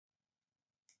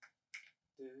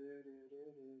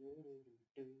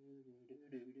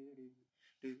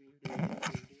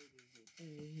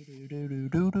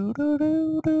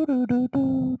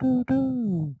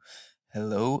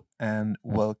Hello and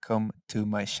welcome to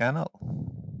my channel.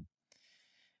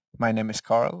 My name is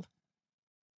Carl,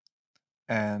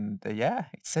 and yeah,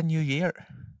 it's a new year.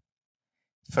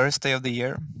 First day of the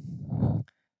year,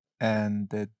 and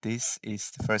this is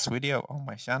the first video on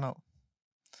my channel.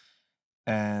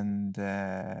 And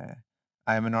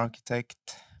I'm an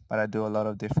architect, but I do a lot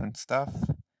of different stuff,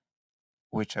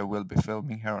 which I will be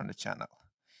filming here on the channel.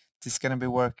 This is going to be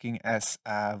working as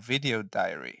a video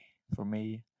diary for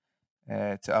me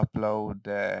to upload.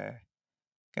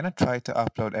 Gonna try to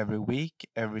upload every week,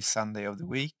 every Sunday of the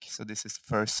week. So this is the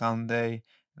first Sunday,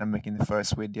 and I'm making the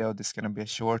first video. This is gonna be a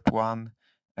short one,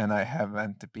 and I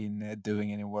haven't been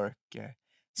doing any work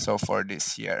so far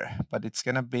this year. But it's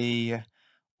gonna be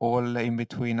all in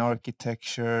between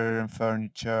architecture and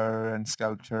furniture and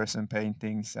sculptures and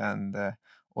paintings and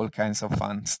all kinds of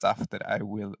fun stuff that I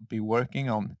will be working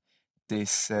on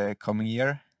this coming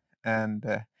year.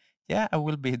 And yeah, I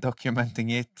will be documenting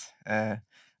it.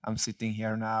 I'm sitting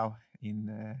here now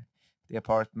in the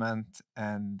apartment,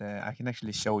 and I can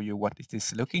actually show you what it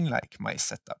is looking like, my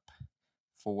setup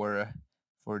for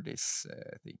this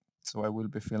thing. So I will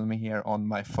be filming here on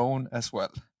my phone as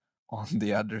well on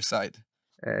the other side.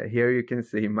 Here you can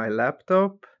see my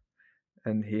laptop,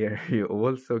 and here you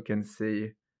also can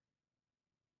see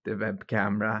the web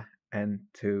camera and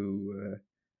two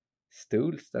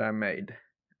stools that I made.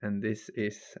 And this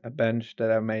is a bench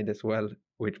that I made as well,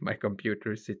 which my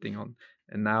computer is sitting on.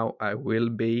 And now I will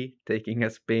be taking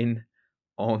a spin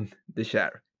on the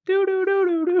chair.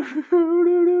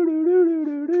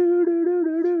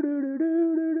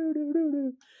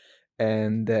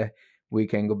 And we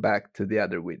can go back to the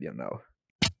other video now.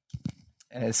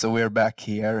 So we're back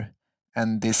here,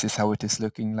 and this is how it is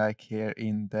looking like here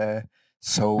in the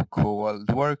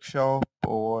so-called workshop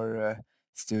or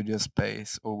studio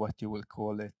space, or what you will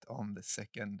call it, on the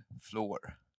second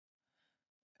floor.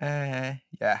 Yeah,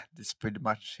 this is pretty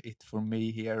much it for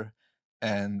me here,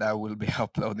 and I will be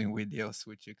uploading videos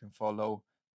which you can follow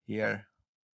here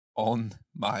on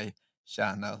my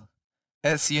channel.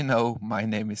 As you know, my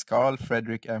name is Carl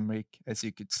Fredrik Emmerich, as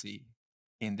you could see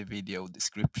in the video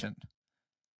description,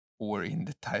 or in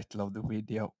the title of the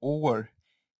video, or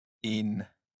in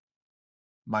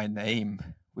my name,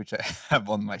 which I have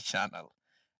on my channel.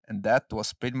 And that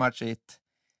was pretty much it.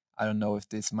 I don't know if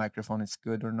this microphone is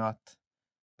good or not,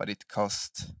 but it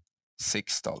cost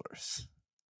 $6.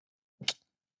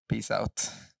 Peace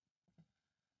out.